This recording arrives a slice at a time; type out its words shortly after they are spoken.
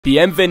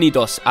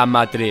Bienvenidos a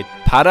Madrid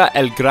para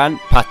el gran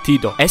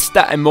partido.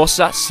 Esta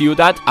hermosa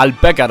ciudad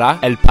albergará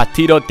el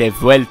partido de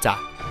vuelta.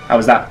 How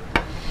was that?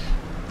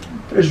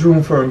 There's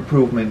room for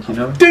improvement, you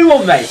know. Do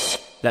one, mate!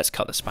 Let's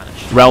cut the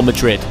Spanish. Real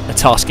Madrid, a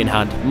task in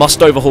hand,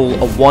 must overhaul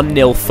a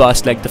 1-0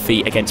 first leg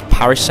defeat against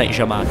Paris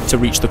Saint-Germain to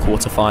reach the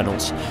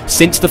quarter-finals.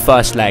 Since the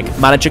first leg,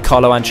 manager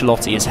Carlo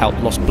Ancelotti has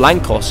helped Los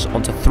Blancos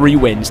onto 3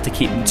 wins to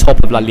keep them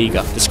top of La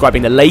Liga,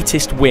 describing the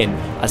latest win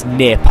as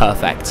near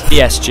perfect.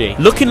 PSG,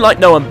 looking like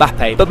no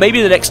Mbappe, but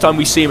maybe the next time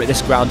we see him at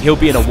this ground he'll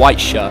be in a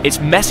white shirt. It's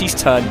Messi's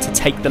turn to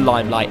take the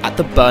limelight at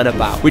the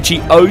Bernabau, which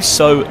he oh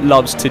so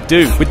loves to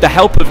do. With the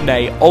help of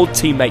Ney, old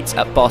teammates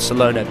at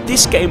Barcelona,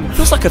 this game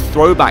feels like a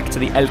throwback to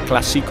the El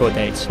Clasico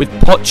days. With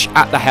Poch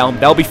at the helm,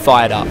 they'll be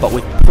fired up, but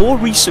with poor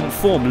recent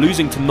form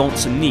losing to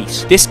Nantes and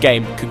Nice, this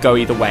game could go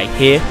either way.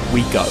 Here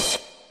we go.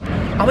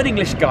 I'm an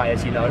English guy,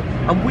 as you know,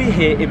 and we're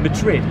here in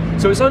Madrid,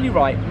 so it's only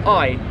right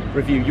I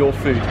review your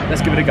food.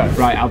 Let's give it a go.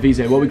 Right,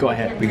 Alvise, what we got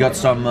here? We got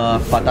some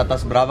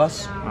patatas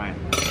bravas. Right,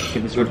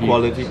 give this good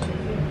quality.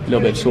 A little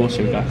bit of sauce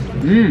with that.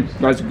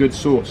 That's a good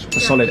sauce. It's a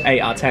solid 8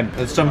 out of 10.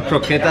 There's some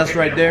croquetas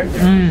right there.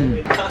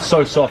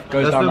 So soft.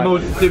 Goes That's down the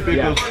like, most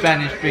typical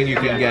Spanish thing you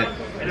can get.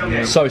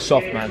 Yeah. So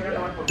soft, man.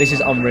 This is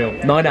unreal.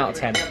 9 out of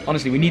 10.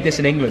 Honestly, we need this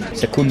in England.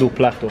 Segundo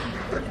plato.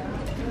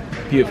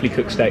 Beautifully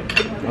cooked steak.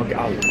 Okay,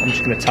 I'm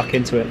just going to tuck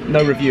into it.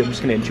 No review, I'm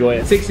just going to enjoy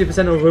it.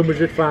 60% of Real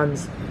Madrid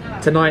fans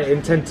tonight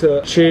intend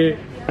to cheer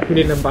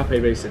Kylian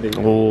Mbappe, basically.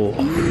 Oh.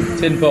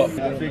 Tin pot.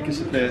 I think it's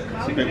a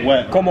bit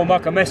wet. Como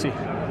marca Messi.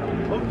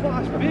 Oh,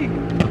 that's big.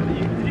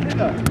 Did you hit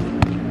that?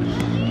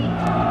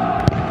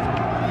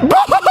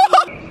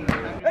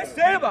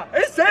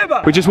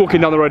 We're just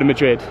walking down the road in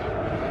Madrid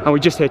and we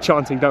just hear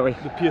chanting, don't we?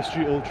 The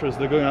PSG ultras,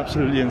 they're going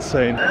absolutely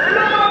insane.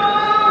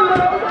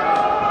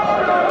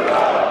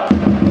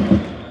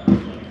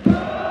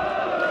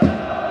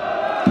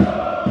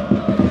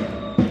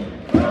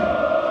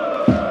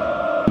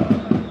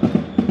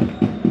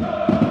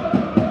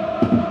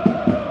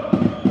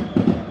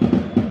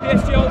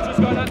 PSG ultras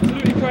going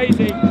absolutely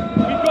crazy. We've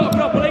got a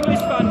couple English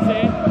fans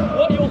here.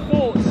 What are your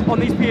thoughts on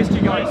these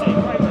PSG guys?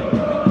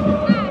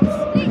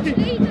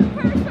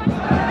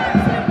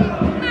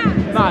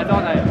 Mad,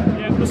 aren't they?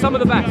 Yeah. Well, some of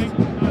the best.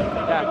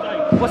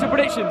 Yeah. What's your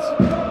predictions?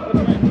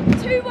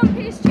 2-1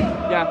 PSG.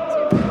 Yeah.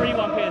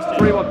 3-1 PSG.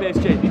 3-1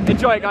 PSG.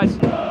 Enjoy it, guys.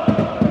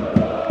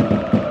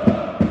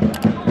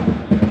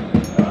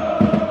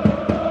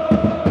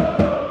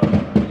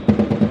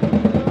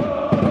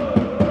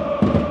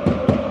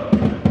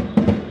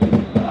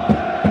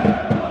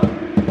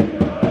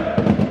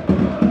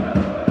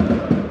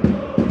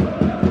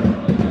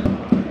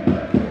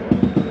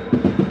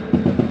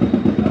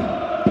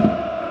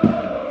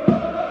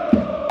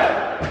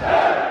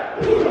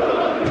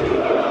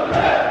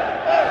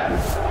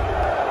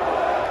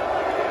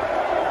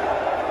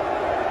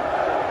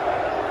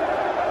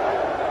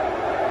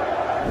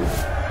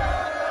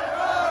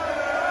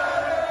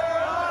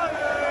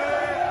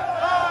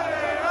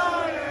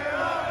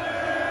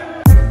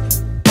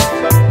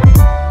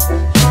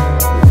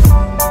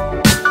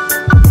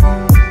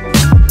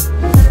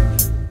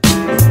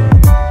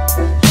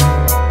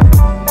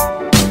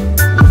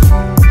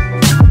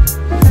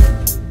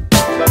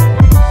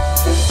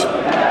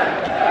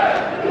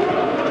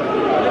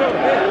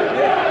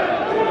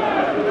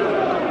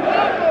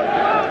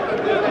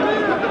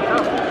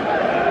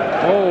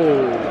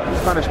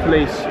 Spanish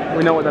police,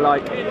 we know what they're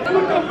like.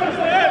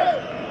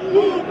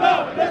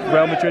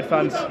 Real Madrid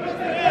fans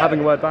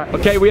having a word back.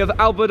 Okay, we have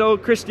Alberto,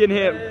 Christian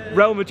here,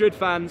 Real Madrid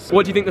fans.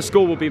 What do you think the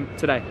score will be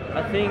today?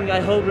 I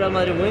hope Real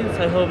Madrid wins.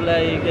 I hope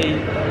like a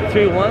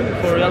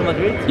 3-1 for Real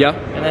Madrid. Yeah.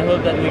 And I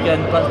hope that we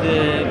can pass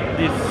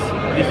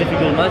this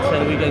difficult match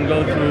and we can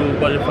go to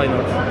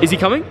quarterfinals. Is he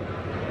coming?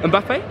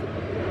 Mbappe?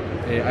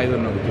 I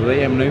don't know.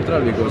 Today I'm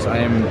neutral because I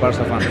am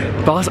Barca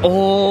fan. Barca?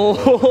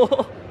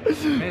 Oh!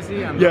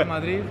 Messi and Yeah. Real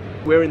Madrid.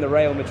 We're in the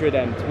Real Madrid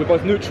end. We're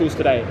both neutrals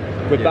today.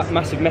 We're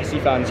massive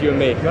Messi fans, you and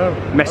me.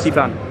 Messi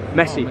fan.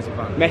 Messi. Messi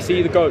fan.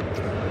 Messi the GOAT.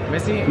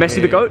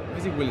 Messi the GOAT?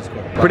 Messi will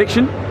score.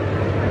 Prediction?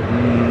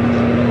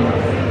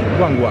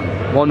 1-1.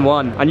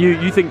 1-1. And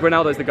you think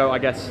Ronaldo's the GOAT, I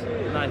guess?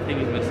 No, I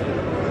think it's Messi.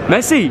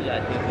 Messi?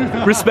 Yeah, I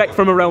think. Respect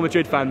from a Real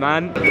Madrid fan,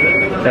 man.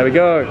 There we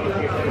go.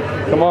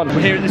 Come on.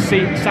 We're here at the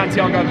seat,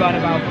 Santiago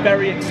Bernabau,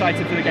 very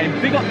excited for the game.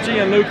 Big up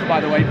Gianluca,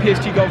 by the way,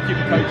 PSG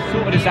goalkeeper coach,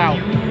 sorted us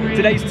out.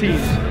 Today's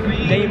teams,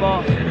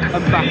 Neymar,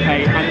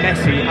 Mbappe and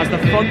Messi as the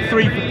front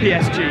 3 for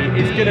PSG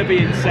is going to be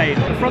insane.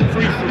 The front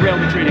 3 for Real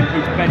Madrid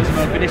includes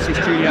Benzema, Vinicius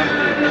Junior,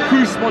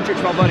 Kroos, Modric,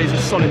 Valverde is a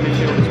solid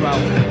midfield as well.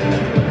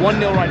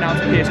 1-0 right now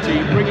to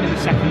PSG, bringing in the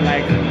second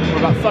leg. We're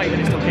about 30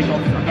 minutes till kick-off.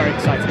 I'm very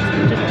excited.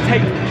 Just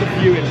take the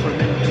view in for a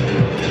minute.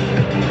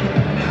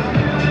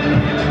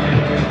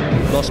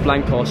 Los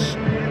Blancos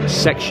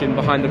section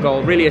behind the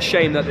goal. Really a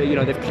shame that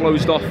they've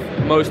closed off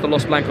most of the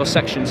Los Blancos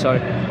section, so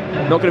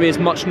not going to be as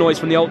much noise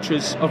from the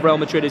ultras of Real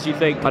Madrid as you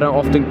think. I don't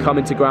often come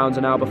into grounds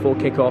an hour before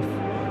kick-off,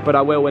 but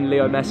I will when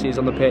Leo Messi is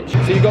on the pitch.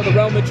 So you've got the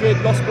Real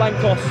Madrid, Los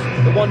Blancos,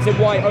 the ones in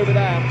white over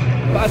there.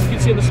 But as you can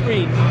see on the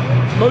screen,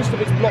 most of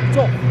it's blocked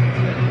off.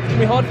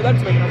 going to be hard for them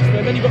to make an atmosphere.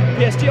 And then you've got the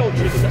PSG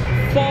ultras in the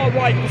far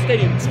right of the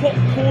stadium, top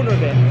corner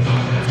of it.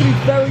 It's going to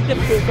be very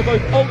difficult for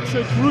both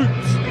ultra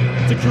groups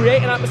to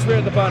create an atmosphere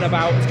at the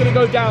Bernabeu. It's going to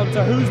go down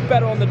to who's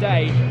better on the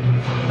day.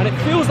 And it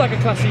feels like a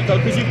Clasico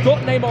because you've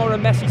got Neymar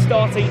and Messi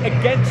starting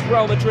against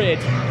Real Madrid.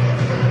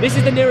 This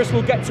is the nearest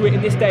we'll get to it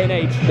in this day and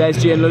age. There's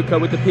Gianluca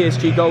with the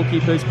PSG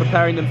goalkeepers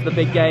preparing them for the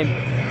big game.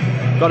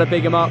 Got to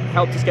big him up,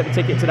 helped us get the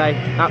ticket today.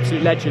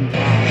 Absolute legend.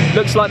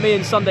 Looks like me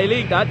in Sunday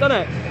League, that, doesn't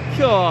it?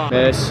 Sure.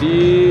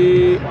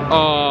 Messi.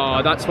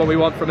 Oh, that's what we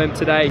want from him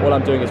today. All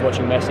I'm doing is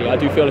watching Messi. I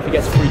do feel if he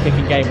gets a free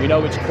kicking game, we know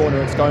which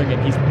corner it's going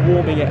in. He's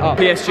warming it up.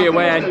 PSG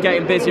away and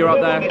getting busier up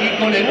there.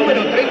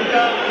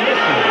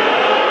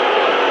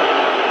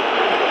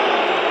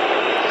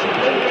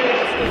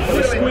 There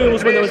were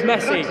squeals when there was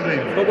Messi,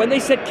 but when they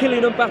said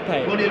Kylian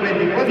Mbappe,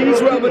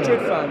 these Real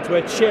Madrid fans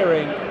were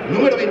cheering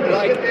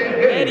like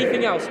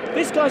anything else.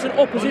 This guy's an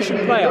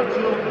opposition player.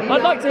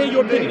 I'd like to hear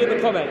your opinion in the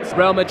comments.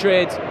 Real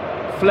Madrid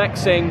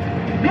flexing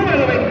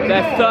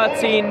their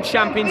 13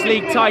 Champions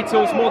League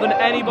titles more than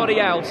anybody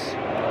else.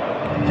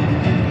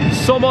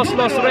 Somos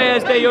los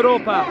Reyes de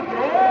Europa,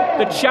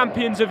 the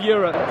champions of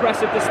Europe.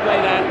 Impressive display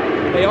there.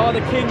 They are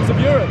the kings of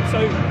Europe,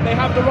 so they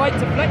have the right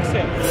to flex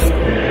it.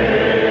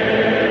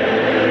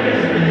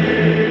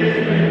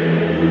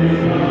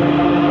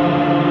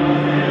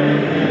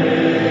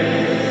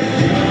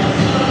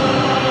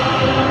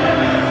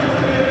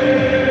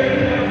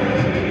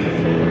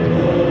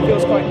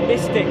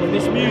 Mystic,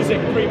 this music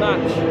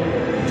pre-match,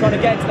 trying to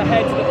get into the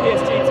heads of the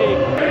PSG team.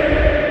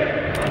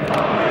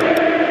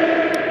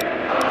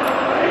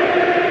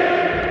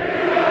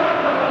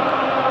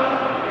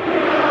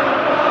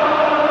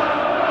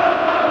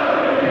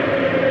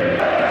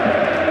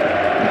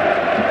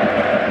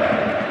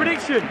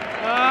 Prediction?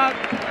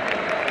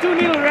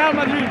 2-0 Real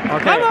Madrid.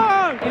 Okay. Come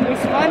on! It was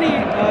funny,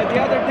 the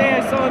other day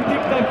I saw on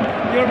TikTok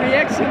your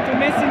reaction to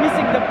Messi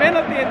missing the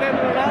penalty and then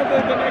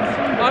Ronaldo the next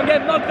one. I'm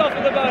getting knocked off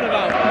at the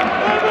Bernabeu.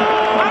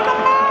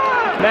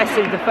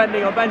 Messi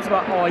defending on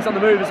Benzema. Oh, he's on the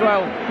move as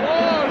well.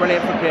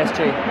 Brilliant from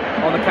PSG.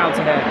 On the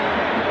counter here.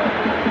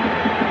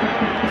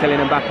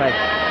 Kylian Mbappe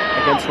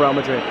against Real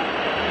Madrid.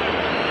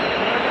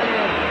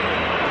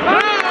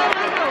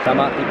 That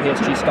might be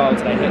PSG style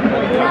today, hitting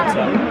on the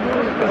counter.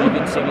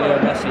 Even seeing Leo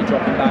Messi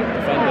dropping back,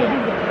 defending.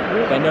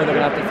 They know they're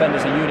going to have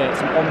defenders as a unit.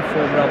 It's an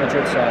on-form Real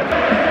Madrid side.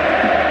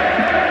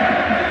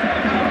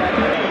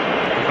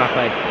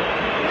 Mbappe.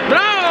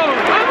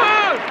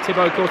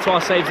 Thibaut Courtois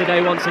saves the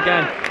day once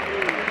again.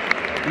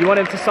 You want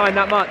him to sign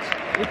that much?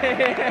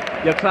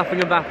 You're clapping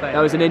Mbappe.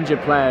 That was an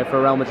injured player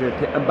for Real Madrid.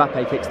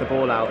 Mbappe kicks the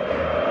ball out.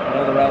 And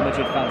all the Real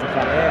Madrid fans are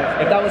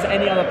clapping. If that was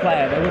any other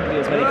player, there wouldn't be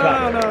as many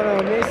claps. No,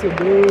 Messi,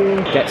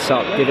 bro. Gets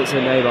up, give it to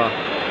Neymar.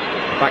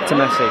 Back to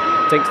Messi.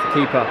 Dinks the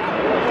keeper.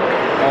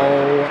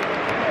 Oh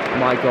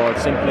my God,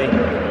 simply,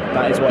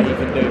 that is what he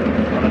can do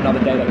on another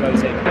day that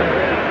goes in.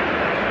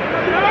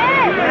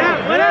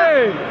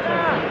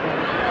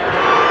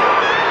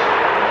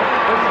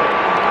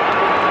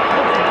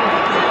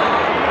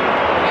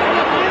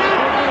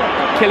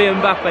 Kylian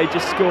Mbappe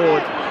just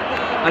scored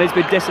and it's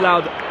been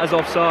disallowed as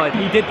offside.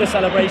 He did the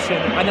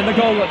celebration and then the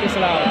goal got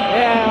disallowed.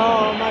 Yeah,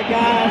 oh my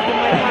God,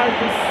 my heart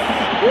is...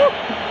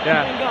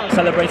 Yeah,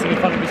 celebrating in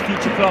front of his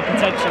future club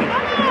potentially.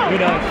 Who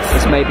knows?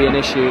 This may be an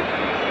issue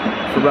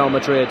for Real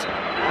Madrid.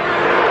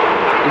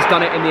 He's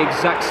done it in the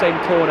exact same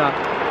corner.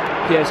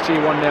 PSG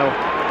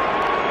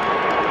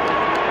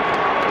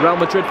 1-0. Real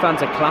Madrid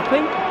fans are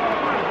clapping.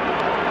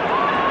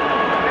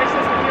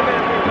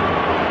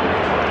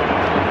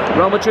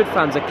 Real Madrid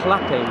fans are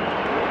clapping.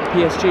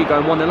 PSG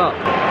going 1-0 up.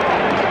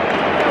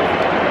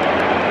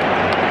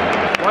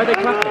 Why are they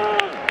clapping?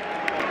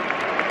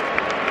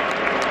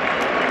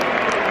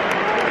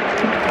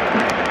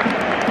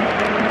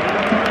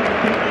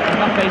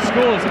 Mbappe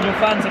scores and your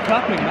fans are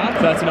clapping, man.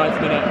 39th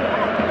minute.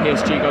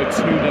 PSG go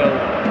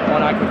 2-0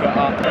 on aggregate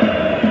up.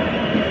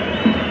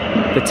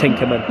 The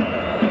Tinkerman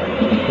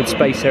with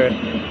space here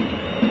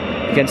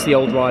against the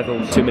old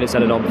rivals. 2 minutes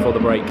added on before the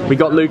break. We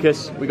got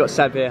Lucas, we got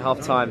Seb here,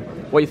 half time.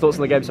 What are your thoughts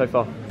on the game so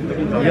far?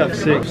 Yeah,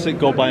 sick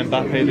goal by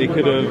Mbappe. They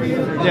could have,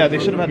 they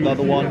should have had the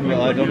other one. But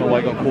I don't know why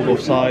it got called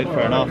offside.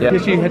 Fair enough. Yeah.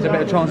 PSG had the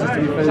better chances to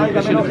be fair.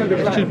 It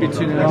should be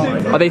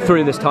 2-0. Are they through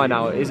in this tie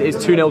now? Is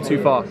 2-0 too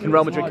far? Can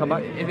Real Madrid come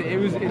back?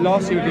 It was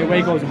last year with the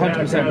away goals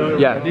 100%.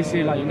 Yeah. But this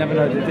year, like, you never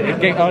know.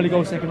 Early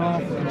goal, second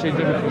half can change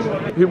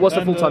everything. What's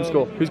the full-time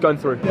score? Who's going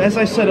through? As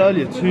I said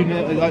earlier,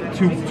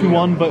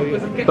 2-1,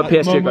 but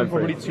PSG going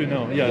through. Probably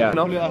 2-0. Yeah.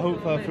 I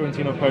hope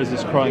Florentino Perez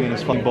is crying in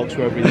his fucking box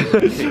wherever he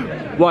is.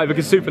 Why?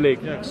 Because Super League.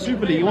 Yeah,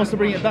 Super League. He wants to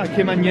bring it back.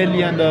 Him,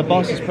 Agnelli, and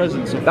Barca's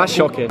presence. That's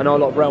shocking. I know a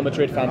lot of Real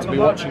Madrid fans will be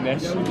watching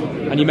this,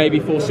 and you may be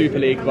for Super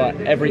League, but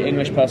every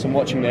English person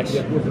watching this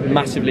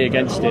massively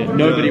against it.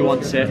 Nobody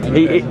wants it.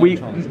 We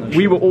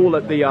were all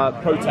at the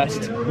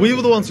protest. We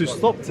were the ones who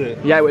stopped it.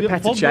 Yeah, with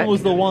Petr Cech.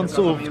 was the one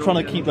sort of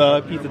trying to keep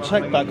Petr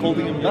Cech back,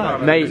 holding him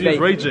back. Mate, he was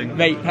raging.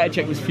 Mate, Petr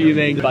Cech was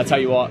fuming. But I tell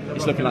you what,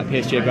 it's looking like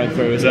PSG are going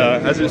through, isn't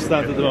it? As it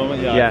stands at the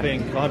moment, I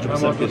think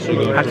 100%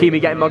 PSG. Hakimi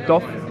getting mugged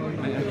off.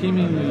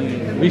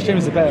 Hakimi, Reece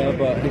James is better,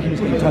 but Hakimi's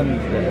getting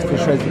turned to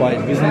shreds by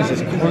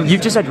business.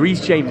 You've just said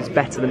Reece James is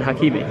better than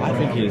Hakimi. I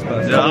think he is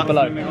better. Comment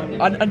below.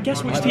 And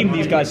guess which team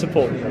these guys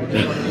support?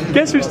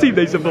 Guess which team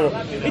they support?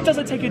 It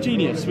doesn't take a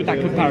genius with that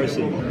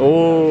comparison.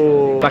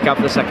 Oh, back out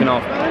for the second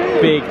half.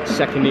 Big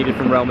second needed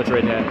from Real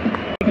Madrid here.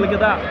 Look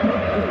at that.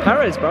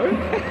 Perez, bro. Do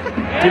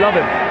you love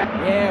him?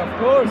 Yeah, of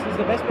course. He's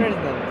the best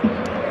president.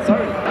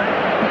 Sorry.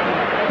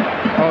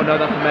 Oh no,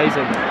 that's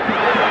amazing.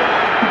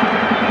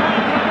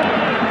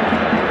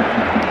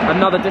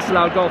 Another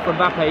disallowed goal from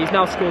Mbappe. He's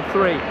now scored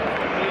 3.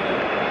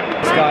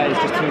 This guy is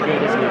just too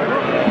good, isn't he?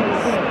 Yeah,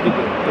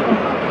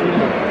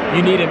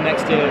 you need him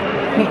next year.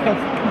 Of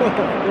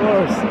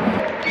course.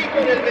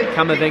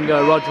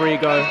 Camavinga,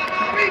 Rodrigo.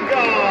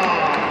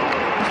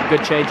 Some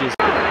good changes.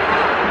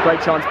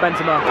 Great chance,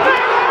 Benzema.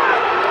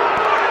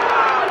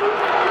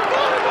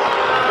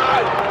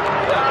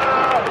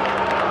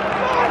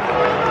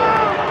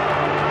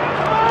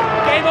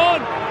 Game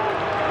on!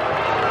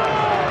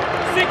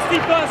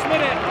 61st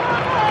minute.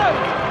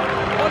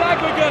 On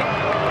aggregate,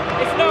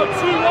 it's now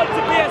 2-1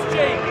 to PSG.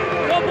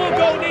 One more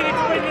goal needed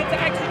to bring it to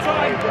extra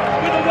time,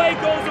 with away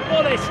goals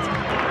abolished.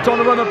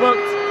 Donnarumma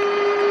booked.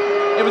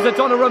 It was a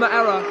Donnarumma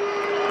error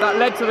that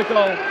led to the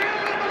goal.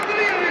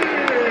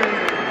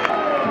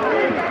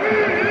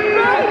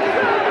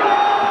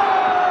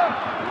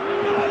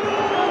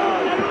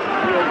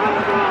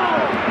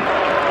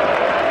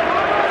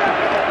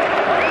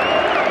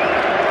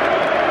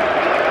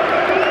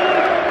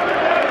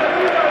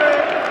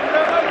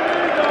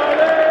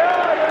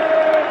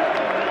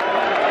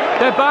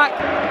 They're back.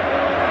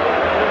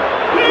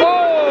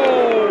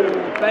 Whoa!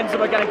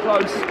 Benzema getting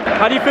close.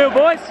 How do you feel,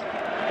 boys?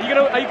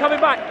 Are you coming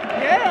back?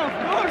 Yeah, of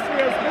course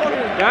we are scoring.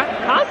 Yeah?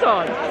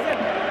 Hazard.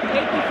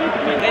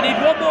 80-50. They need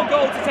one more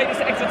goal to take this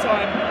to extra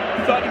time.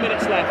 30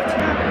 minutes left.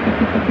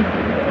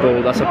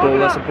 Ball, that's a ball,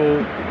 that's a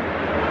ball.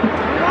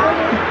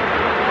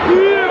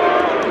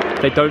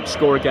 If they don't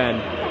score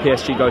again,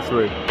 PSG go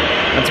through.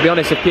 And to be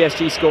honest, if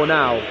PSG score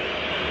now,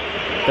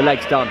 the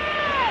leg's done.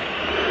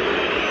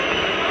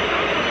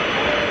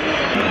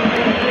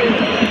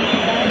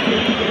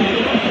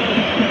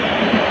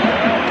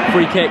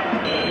 Free kick.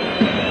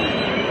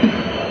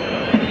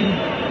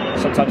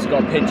 Sometimes you've got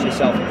to pinch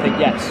yourself and think,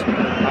 yes,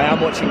 I am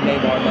watching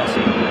Neymar and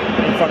Messi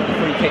in front of the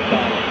free kick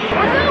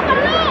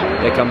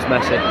guy. Here comes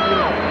Messi.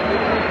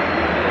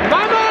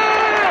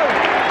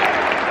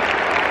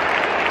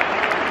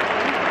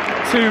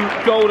 Two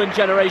golden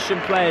generation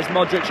players,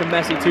 Modric and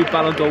Messi, 2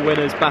 Ballon d'Or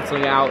winners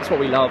battling it out. It's what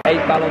we love.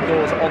 8 Ballon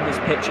d'Ors on this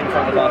pitch in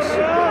front of us.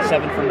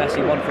 7 from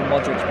Messi, 1 from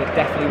Modric, but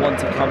definitely one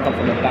to come up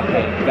from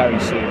Mbappe very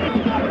soon.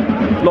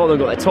 A lot of them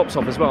got their tops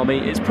off as well. I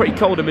mean, it's pretty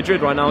cold in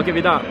Madrid right now, I'll give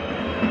you that.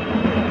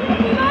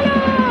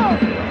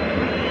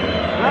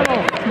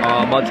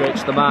 Oh,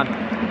 Modric, the man.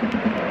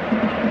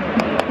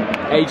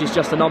 Age is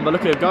just a number.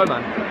 Look at him go,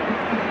 man.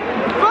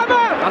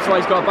 That's why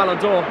he's got a Ballon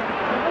d'Or.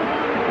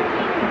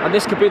 And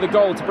this could be the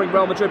goal to bring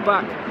Real Madrid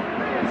back.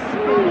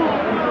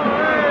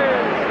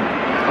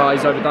 Oh,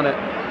 he's overdone it.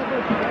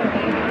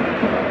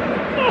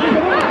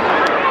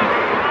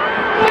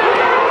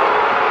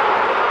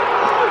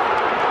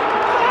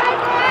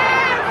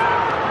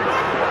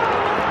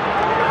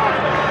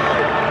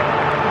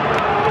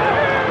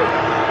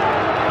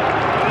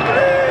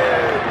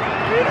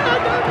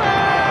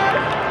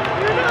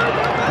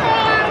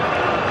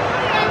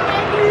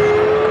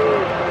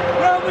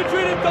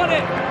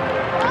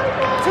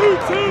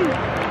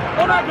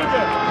 On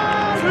aggregate,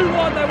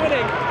 2-1, they're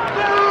winning.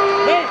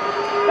 Hey,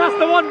 that's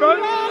the one, bro.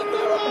 Come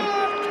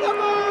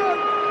on,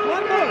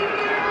 one more.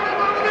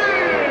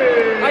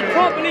 I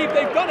can't believe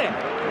they've done it.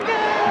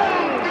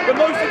 The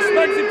most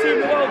expensive team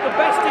in the world, the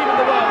best team in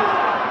the world,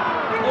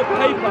 on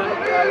paper,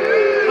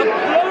 have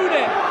blown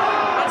it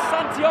at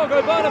Santiago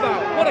Bernabau.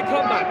 What a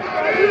comeback.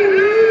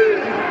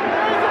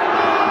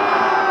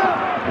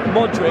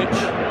 Modric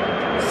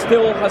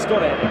still has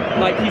got it.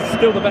 Like, he's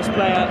still the best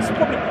player. It's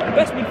probably the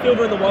best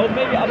midfielder in the world,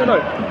 maybe, I don't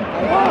know.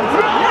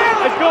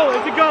 It's a goal,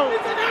 it's a goal.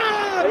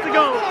 It's a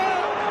goal.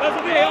 That's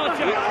a VAR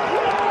check.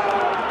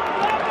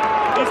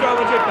 These Real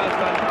Madrid fans,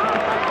 man.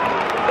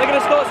 They're going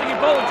to start singing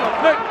ball and top.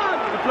 Look,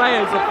 the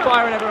players are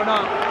firing everyone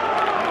up.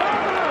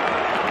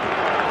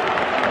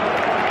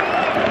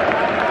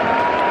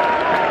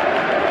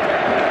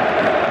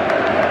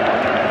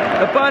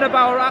 The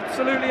Bernabeu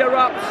absolutely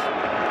erupts.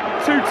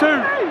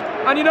 2-2.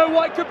 And you know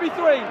what? It could be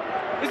 3.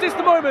 Is this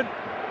the moment?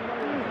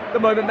 The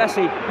moment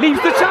Messi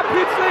leaves the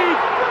Champions League.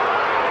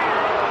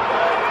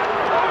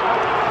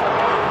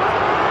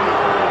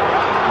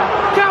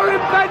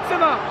 Karim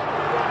Benzema.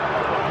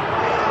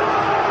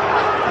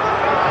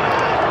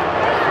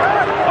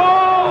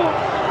 Oh!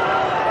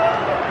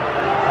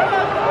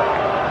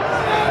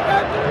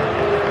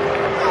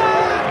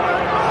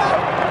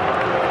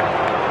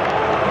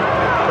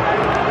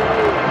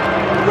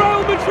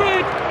 Real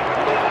Madrid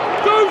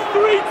goes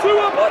 3-2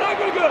 up on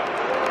aggregate.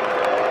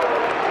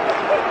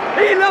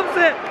 He loves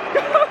it.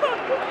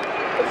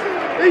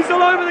 He's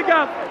all over the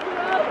gap.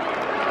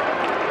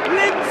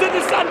 Limbs at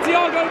the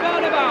Santiago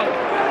Bernabau.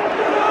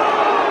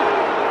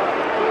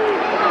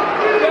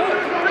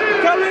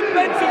 Karim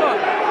Benzema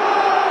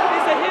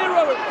is a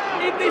hero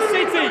in this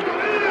city.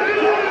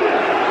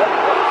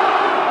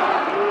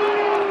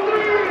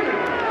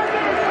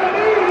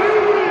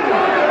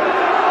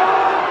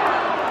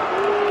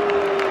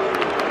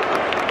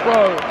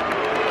 Bro,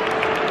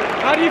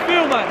 how do you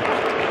feel, man?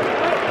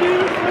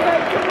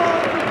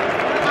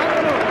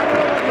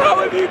 How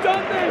have you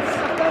done this?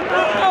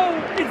 Oh,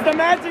 it's the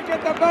magic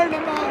at the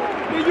Bernabau,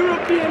 the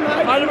European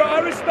heights. I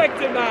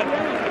respect it, man.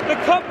 The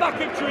comeback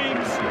of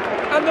dreams,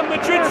 and the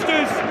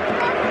Madridsters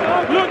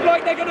look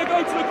like they're going to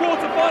go to the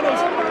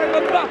quarterfinals.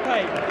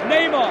 Mbappe,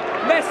 Neymar,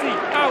 Messi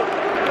out.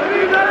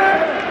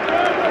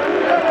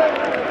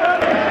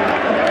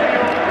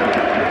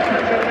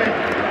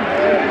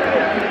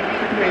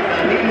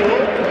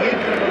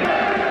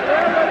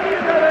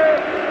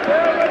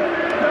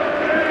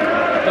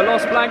 The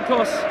Los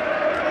Blancos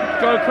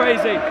go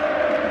crazy.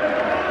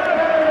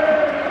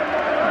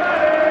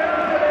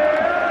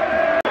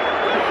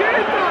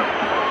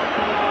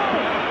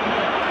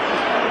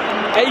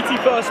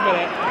 81st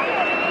minute,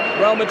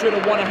 Real Madrid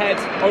are 1 ahead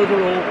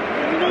overall.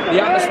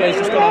 The atmosphere's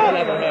just gone up a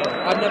level here.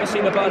 I've never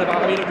seen the Bernabeu.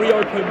 I mean, it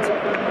reopened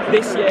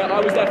this year. I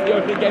was there for the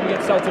opening game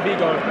against Celta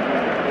Vigo.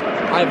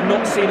 I have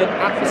not seen an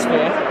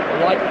atmosphere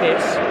like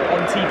this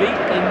on TV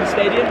in the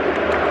stadium.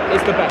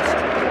 It's the best.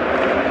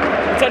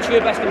 Potentially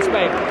the best in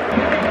Spain.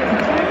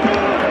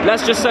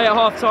 Let's just say at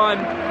half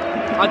time,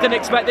 I didn't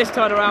expect this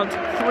turnaround.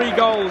 3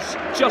 goals,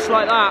 just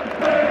like that.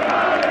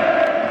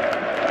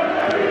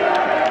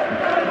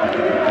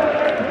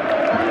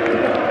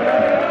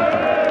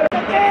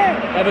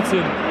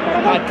 Everton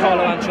had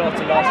Carlo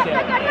Ancelotti last year.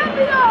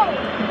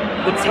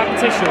 The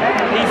tactician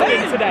he's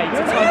been today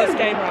to turn this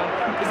game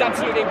around is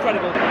absolutely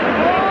incredible.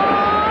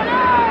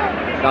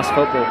 That's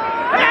football.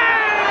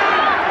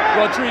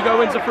 Rodrigo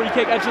wins a free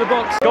kick, edge of the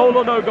box. Goal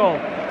or no goal?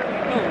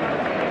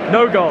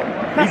 No goal.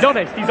 He's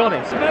honest, he's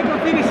honest.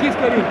 Beckham finished his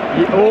career.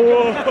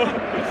 Oh,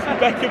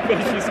 Beckham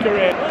finished his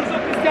career. Also,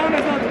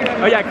 Cristiano's not here.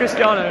 Oh yeah,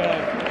 Cristiano. Yeah.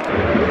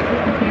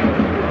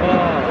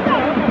 Oh.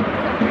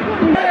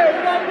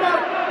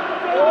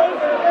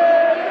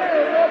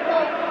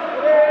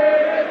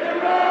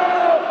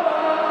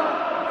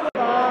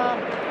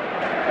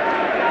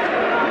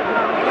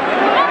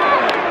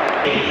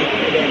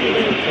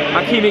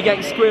 Hakimi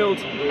getting squealed,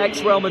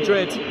 ex-Real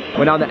Madrid.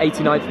 We're now in the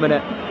 89th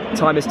minute.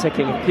 Time is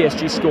ticking. If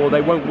PSG score,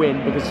 they won't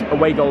win because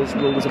away goals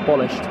rule was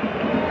abolished.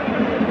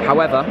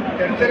 However,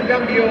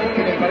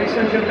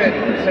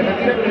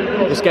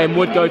 this game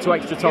would go to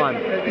extra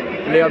time.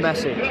 Leo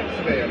Messi.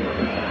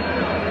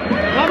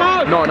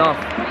 Not enough.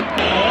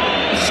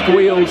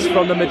 Squeals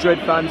from the Madrid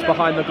fans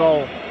behind the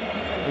goal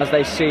as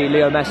they see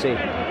Leo Messi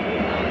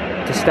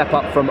to step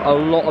up from a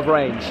lot of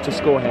range to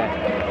score here.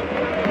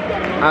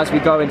 As we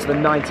go into the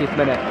 90th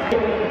minute.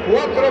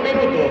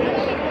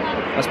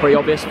 That's pretty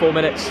obvious, 4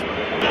 minutes.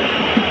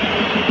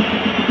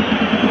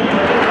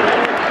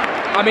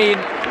 I mean,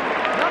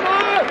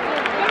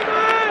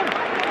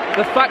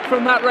 the fact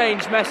from that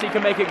range Messi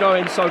can make it go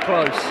in so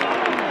close.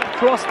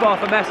 Crossbar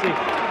for Messi.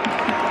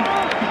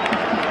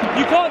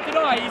 You can't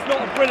deny he's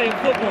not a brilliant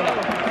footballer.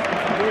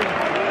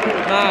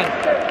 Man.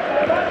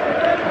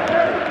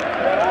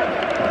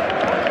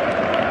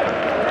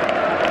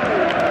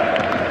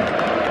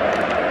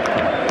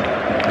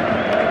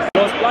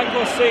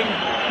 Blancos sing,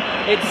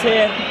 it's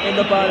here in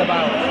the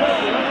Bernabeu.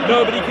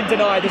 Nobody can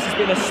deny this has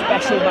been a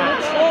special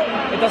match.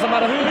 It doesn't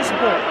matter who you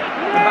support.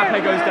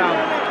 Mbappe goes down.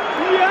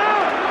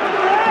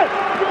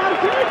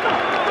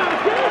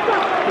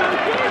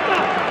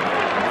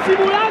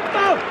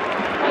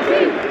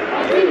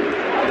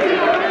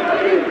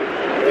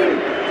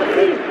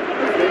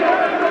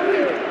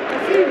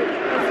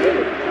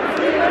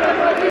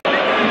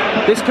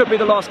 This could be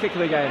the last kick of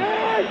the game.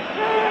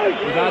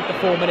 We've had the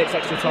 4 minutes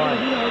extra time.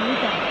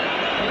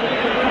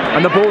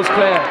 And the ball's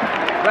clear.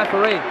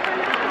 Referee.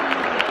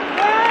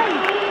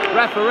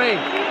 Referee.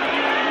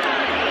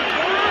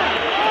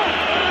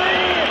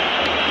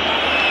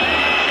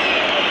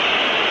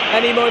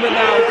 Any moment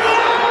now.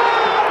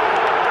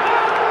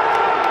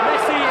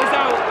 Messi is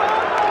out.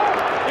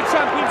 The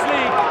Champions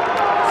League.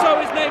 So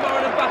is Neymar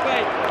and Mbappe.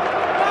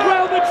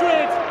 Real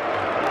Madrid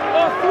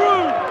are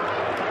through.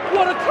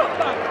 What a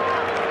comeback.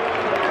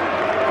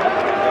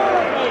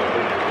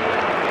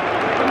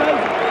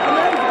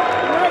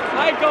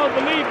 I can't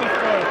believe this,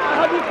 bro.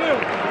 How do you feel?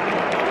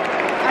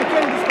 I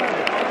can't describe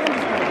it. I can't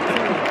describe it.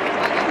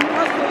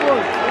 What's the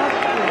word?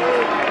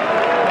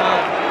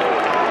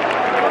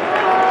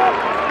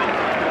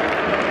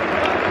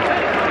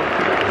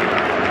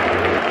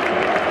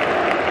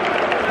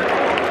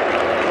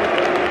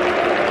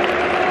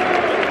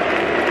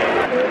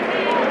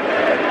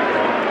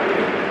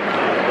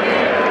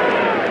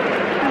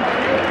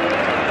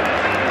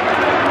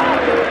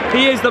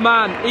 He is the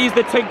man. He's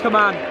the Tinker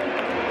Man.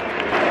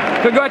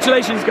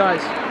 Congratulations,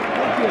 guys.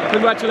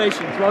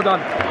 Congratulations. Well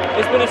done.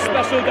 It's been a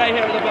special day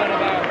here at the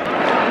Bernabeu.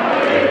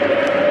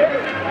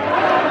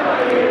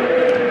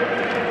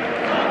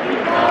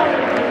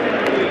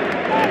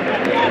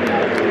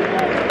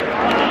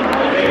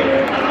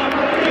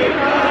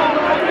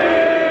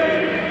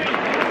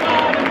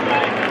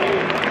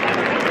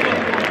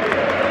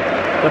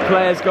 The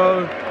players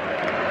go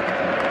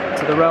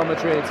to the Real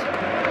Madrid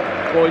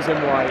boys in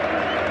white.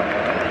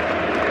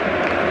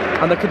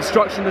 And the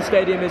construction of the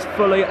stadium is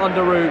fully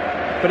under route,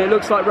 but it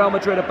looks like Real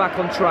Madrid are back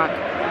on track.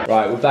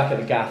 Right, we're back at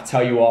the gaff.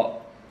 Tell you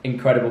what,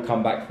 incredible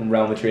comeback from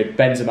Real Madrid.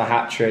 Benzema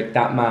hat-trick.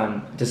 That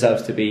man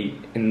deserves to be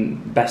in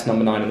best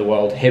number 9 in the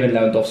world. Him and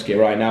Lewandowski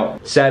right now.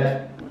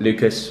 Seb,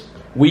 Lucas,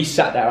 we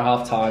sat there at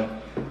half-time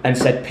and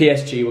said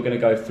PSG were going to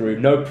go through,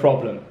 no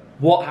problem.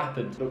 What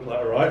happened? Looked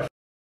like a right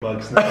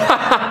bugs.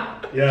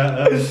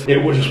 Yeah,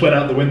 it just went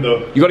out the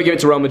window. You got to give it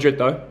to Real Madrid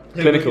though.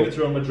 Yeah, Clinical. Give it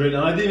to Real Madrid,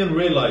 and I didn't even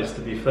realise,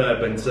 to be fair,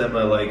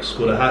 Benzema like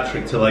scored a hat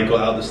trick till I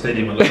got out of the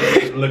stadium and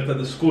looked at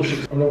the score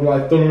sheet. I'm not gonna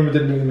lie, Donnarumma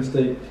didn't make a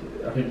mistake.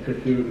 I think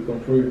PSG would have gone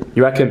through.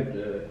 You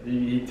reckon? Yeah,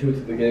 he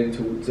tilted the game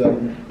towards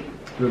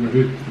Real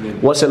Madrid.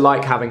 What's it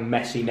like having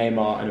Messi,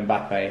 Neymar and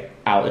Mbappe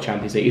out of the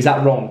Champions League? Is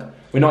that wrong?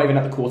 We're not even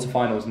at the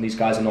quarterfinals and these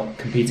guys are not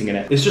competing in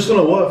it. It's just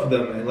gonna work for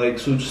them, man. Like,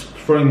 so just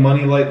throwing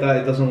money like that,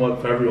 it doesn't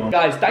work for everyone.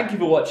 Guys, thank you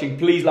for watching.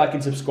 Please like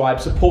and subscribe.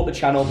 Support the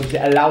channel because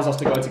it allows us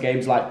to go to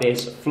games like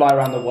this, fly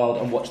around the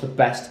world and watch the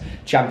best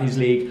Champions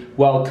League,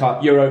 World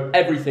Cup, Euro,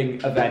 everything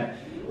event.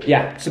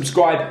 Yeah,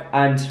 subscribe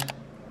and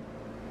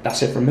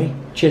that's it from me.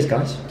 Cheers,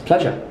 guys.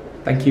 Pleasure.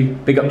 Thank you.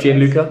 Big up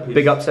Gianluca.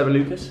 Big up Seba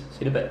Lucas. See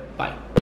you in a bit. Bye.